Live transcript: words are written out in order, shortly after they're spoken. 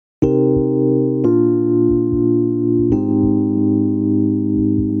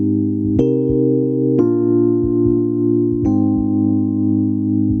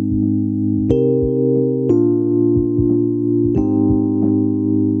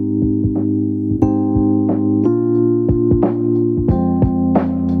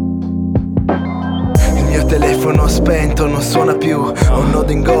spento, non suona più. Ho un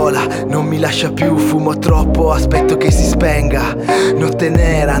nodo in gola, non mi lascia più. Fumo troppo, aspetto che si spenga. Notte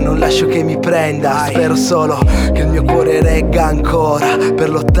nera, non lascio che mi prenda. Spero solo che il mio cuore regga ancora per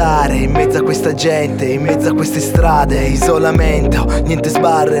lottare in mezzo a questa gente, in mezzo a queste strade. Isolamento, niente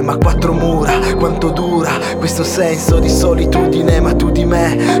sbarre ma quattro mura. Quanto dura questo senso di solitudine, ma tu di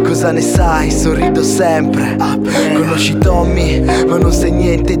me cosa ne sai? Sorrido sempre. Conosci Tommy, ma non sai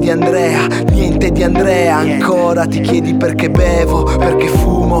niente di Andrea, niente di Andrea. Ancora ti chiedi perché bevo, perché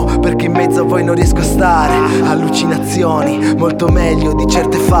fumo, perché in mezzo a voi non riesco a stare. Allucinazioni, molto meglio di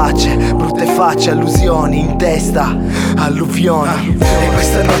certe facce, brutte facce, allusioni in testa, alluvioni. E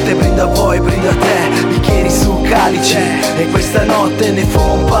questa notte brindo a voi, brindo a te, bicchieri su calici. E questa notte ne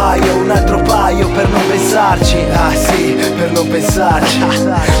fumo un paio, un altro paio per non pensarci. Ah sì, per non pensarci.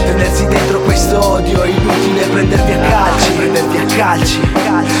 Tenersi dentro questo odio è inutile, prendervi a calci, prendervi a calci.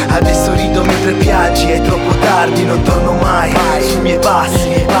 Adesso rido mentre piangi, è troppo tardi, non torno mai sui miei passi,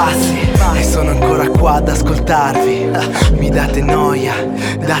 e sono ancora qua ad ascoltarvi. Mi date noia,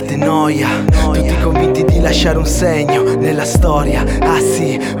 tutti convinti di lasciare un segno nella storia. Ah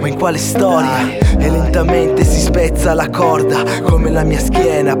sì, ma in quale storia? E lentamente si spezza la corda come la mia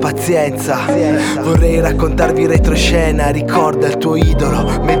schiena, pazienza. Vorrei raccontarvi retroscena, ricorda il tuo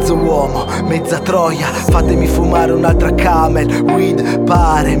idolo, mezzo uomo, mezza troia. Fatemi fumare un'altra camel, weed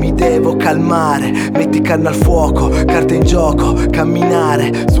pare, mi devo calmare. Metti canna al fuoco, carte in gioco,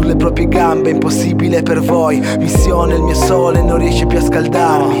 camminare sulle proprie gambe, impossibile per voi. Missione, il mio sole non riesce più a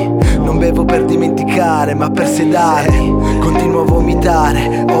scaldarmi. Non bevo per dimenticare, ma per sedarmi. Continuo a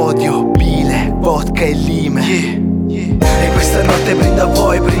vomitare, odio, bile, vodka e lime. E questa notte brindo a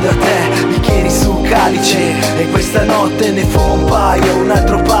voi, brindo a te, bicchieri su calici. E questa notte ne fumo un paio, un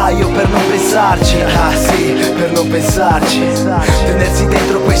altro paio per non pensarci. Ah sì, per non pensarci. Tenersi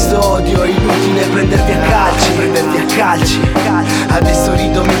dentro questo odio è inutile, prendervi a calci, prendervi a calci. Adesso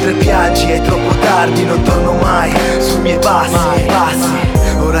rido mentre piangi, è troppo tardi, non torno mai sui miei passi.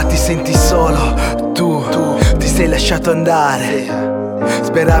 Ora ti senti solo, tu ti sei lasciato andare.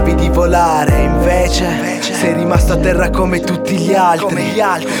 Speravi di volare, invece sei rimasto a terra come tutti gli altri.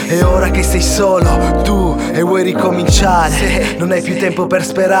 E ora che sei solo tu e vuoi ricominciare, non hai più tempo per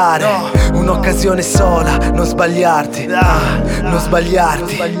sperare. Un'occasione sola, non sbagliarti, non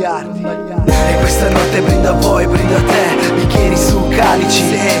sbagliarti. E questa notte brindo a voi, brindo a te, bicchieri su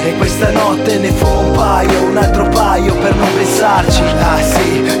calici. E questa notte ne fumo un paio, un altro paio per non pensarci. Ah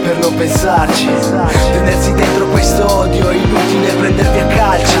sì,